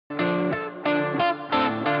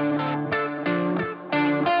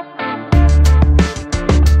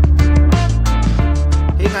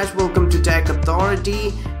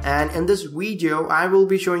authority, and in this video I will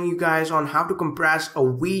be showing you guys on how to compress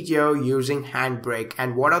a video using Handbrake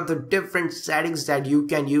and what are the different settings that you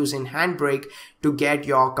can use in Handbrake to get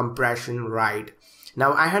your compression right.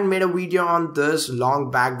 Now, I had made a video on this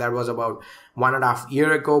long back, that was about 1.5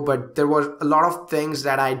 years ago, but there was a lot of things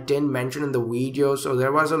that I didn't mention in the video, so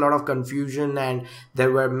there was a lot of confusion and there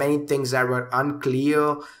were many things that were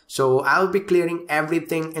unclear. So I'll be clearing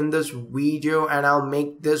everything in this video and I'll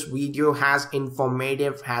make this video as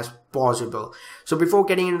informative as possible. So before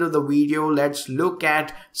getting into the video, let's look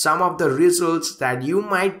at some of the results that you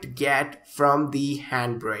might get from the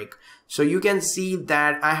Handbrake. So you can see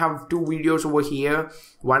that I have two videos over here.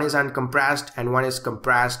 One is uncompressed and one is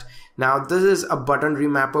compressed. Now this is a button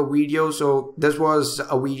remapper video. So this was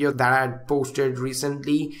a video that I had posted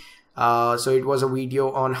recently. So it was a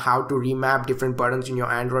video on how to remap different buttons in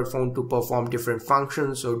your Android phone to perform different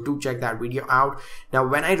functions. So do check that video out. Now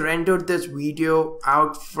when I rendered this video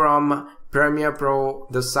out from Premiere Pro,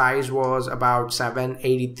 the size was about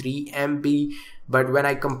 783 MB. But when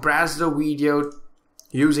I compressed the video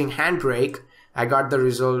using Handbrake, I got the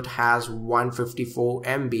result as 154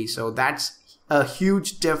 MB. So that's a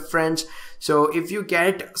huge difference. So if you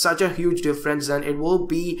get such a huge difference, then it will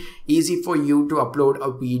be easy for you to upload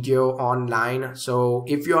a video online. So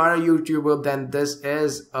if you are a YouTuber, then this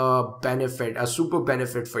is a benefit, a super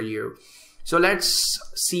benefit for you. So let's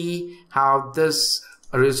see how this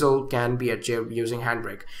result can be achieved using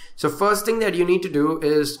Handbrake. So first thing that you need to do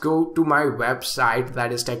is go to my website,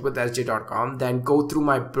 that is techwithsj.com, then go through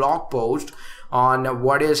my blog post on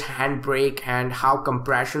what is Handbrake and how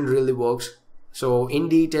compression really works. So in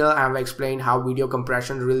detail I have explained how video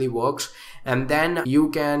compression really works, and then you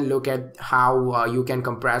can look at how you can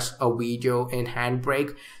compress a video in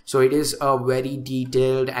Handbrake. So it is a very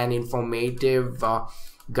detailed and informative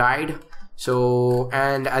guide. So,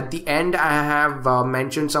 and at the end I have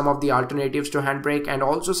mentioned some of the alternatives to Handbrake and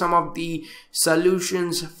also some of the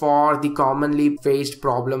solutions for the commonly faced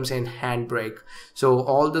problems in Handbrake. So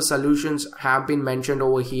all the solutions have been mentioned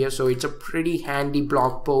over here. So it's a pretty handy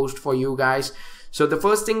blog post for you guys. So the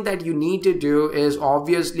first thing that you need to do is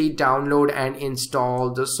obviously download and install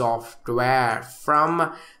the software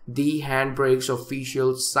from the Handbrake's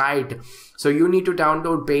official site. So you need to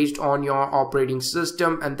download based on your operating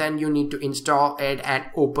system and then you need to install it and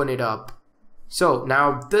open it up. So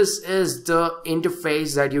now this is the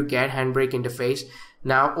interface that you get, Handbrake interface.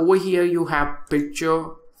 Now over here you have picture,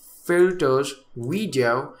 filters,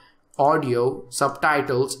 video, audio,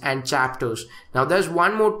 subtitles and chapters. Now there's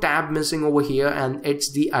one more tab missing over here and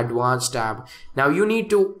it's the advanced tab. Now you need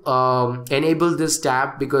to enable this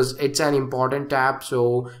tab because it's an important tab.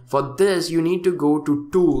 So for this you need to go to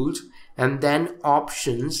tools and then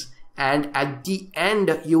options, and at the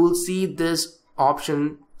end you will see this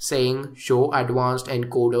option saying show advanced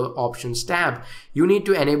encoder options tab. You need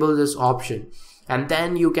to enable this option. And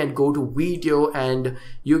then you can go to video and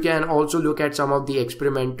you can also look at some of the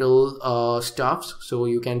experimental stuffs. So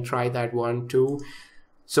you can try that one too.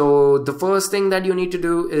 So the first thing that you need to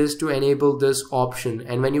do is to enable this option.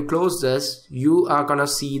 And when you close this, you are gonna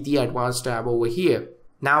see the advanced tab over here.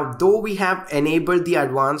 Now, though we have enabled the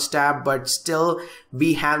advanced tab, but still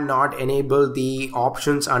we have not enabled the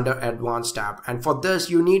options under advanced tab. And for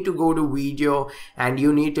this, you need to go to video and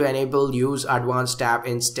you need to enable use advanced tab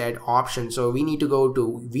instead option. So we need to go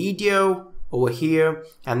to video over here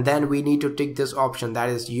and then we need to tick this option, that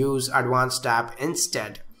is use advanced tab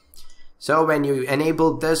instead. So when you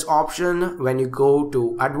enable this option, when you go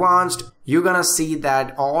to advanced, you're gonna see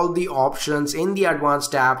that all the options in the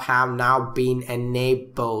advanced tab have now been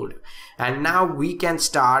enabled. And now we can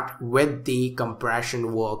start with the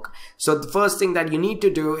compression work. So the first thing that you need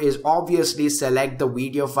to do is obviously select the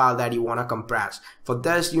video file that you want to compress. For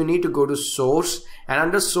this, you need to go to source, and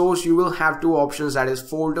under source you will have two options, that is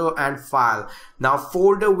folder and file. Now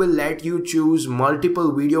folder will let you choose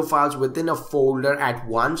multiple video files within a folder at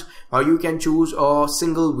once, or you can choose a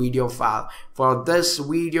single video file. For this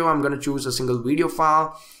video I'm going to choose a single video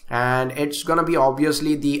file, and it's gonna be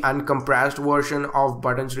obviously the uncompressed version of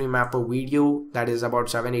buttons remapper video, that is about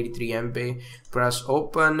 783 MB. Press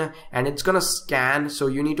open and it's gonna scan, so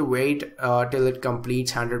you need to wait till it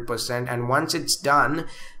completes 100%, and once it's done,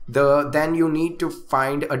 then you need to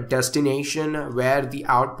find a destination where the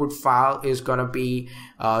output file is gonna be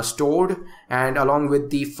stored, and along with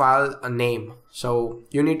the file name. So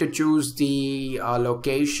you need to choose the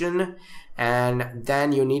location and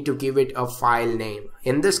then you need to give it a file name.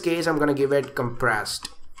 In this case I'm gonna give it compressed.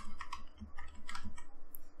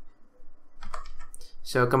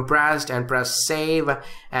 So compressed, and press save,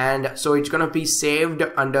 and so it's gonna be saved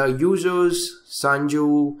under users,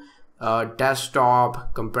 Sanju,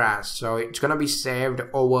 desktop compressed. So it's gonna be saved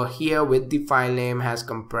over here with the file name as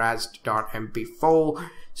compressed.mp4.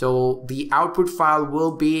 so the output file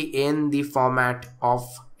will be in the format of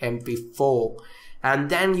mp4. And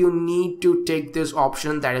then you need to take this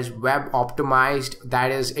option that is web optimized,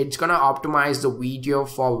 that is it's gonna optimize the video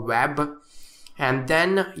for web. And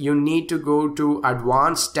then you need to go to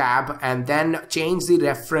advanced tab and then change the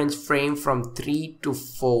reference frame from 3 to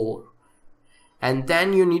 4. And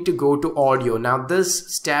then you need to go to audio. Now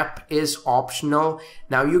this step is optional.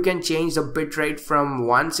 Now you can change the bitrate from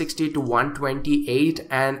 160 to 128,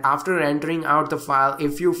 and after rendering out the file,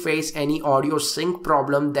 if you face any audio sync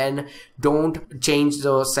problem, then don't change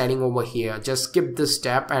the setting over here. Just skip this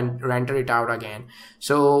step and render it out again.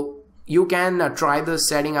 So you can try this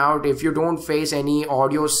setting out. If you don't face any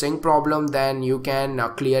audio sync problem, then you can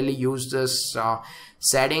clearly use this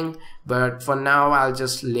setting, but for now I'll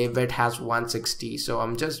just leave it as 160. So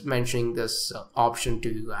I'm just mentioning this option to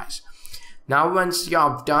you guys. Now once you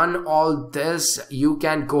have done all this, you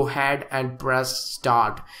can go ahead and press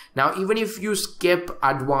start. Now even if you skip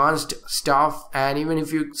advanced stuff and even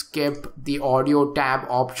if you skip the audio tab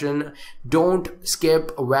option, don't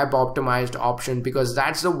skip web optimized option, because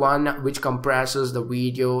that's the one which compresses the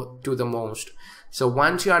video to the most. So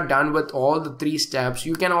once you are done with all the 3 steps,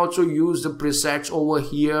 you can also use the presets over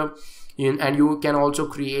here, and you can also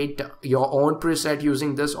create your own preset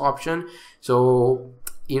using this option. So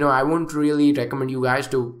I wouldn't really recommend you guys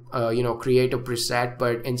to create a preset,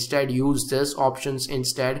 but instead use this options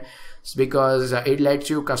instead, because it lets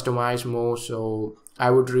you customize more. So I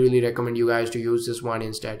would really recommend you guys to use this one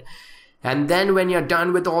instead. And then when you're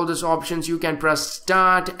done with all these options, you can press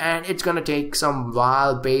start, and it's gonna take some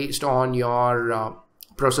while based on your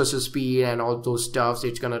processor speed and all those stuffs.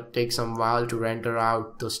 It's gonna take some while to render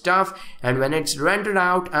out the stuff, and when it's rendered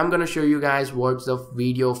out, I'm gonna show you guys what the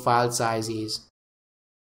video file size is.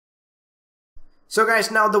 So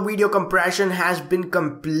guys, now the video compression has been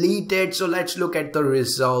completed. So let's look at the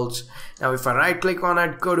results. Now if I right click on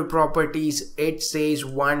it, go to properties, it says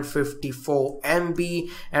 154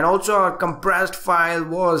 MB, and also our compressed file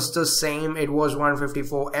was the same. It was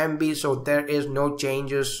 154 MB, so there is no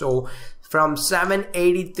changes. So from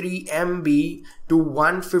 783 MB to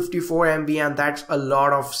 154 MB, and that's a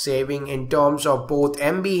lot of saving in terms of both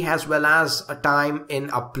MB as well as a time in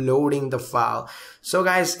uploading the file. So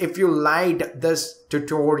guys, if you liked this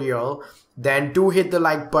tutorial, then do hit the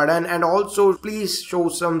like button, and also please show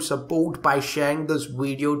some support by sharing this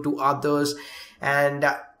video to others. And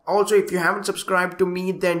also, if you haven't subscribed to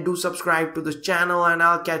me, then do subscribe to this channel, and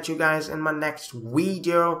I'll catch you guys in my next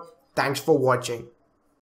video. Thanks for watching.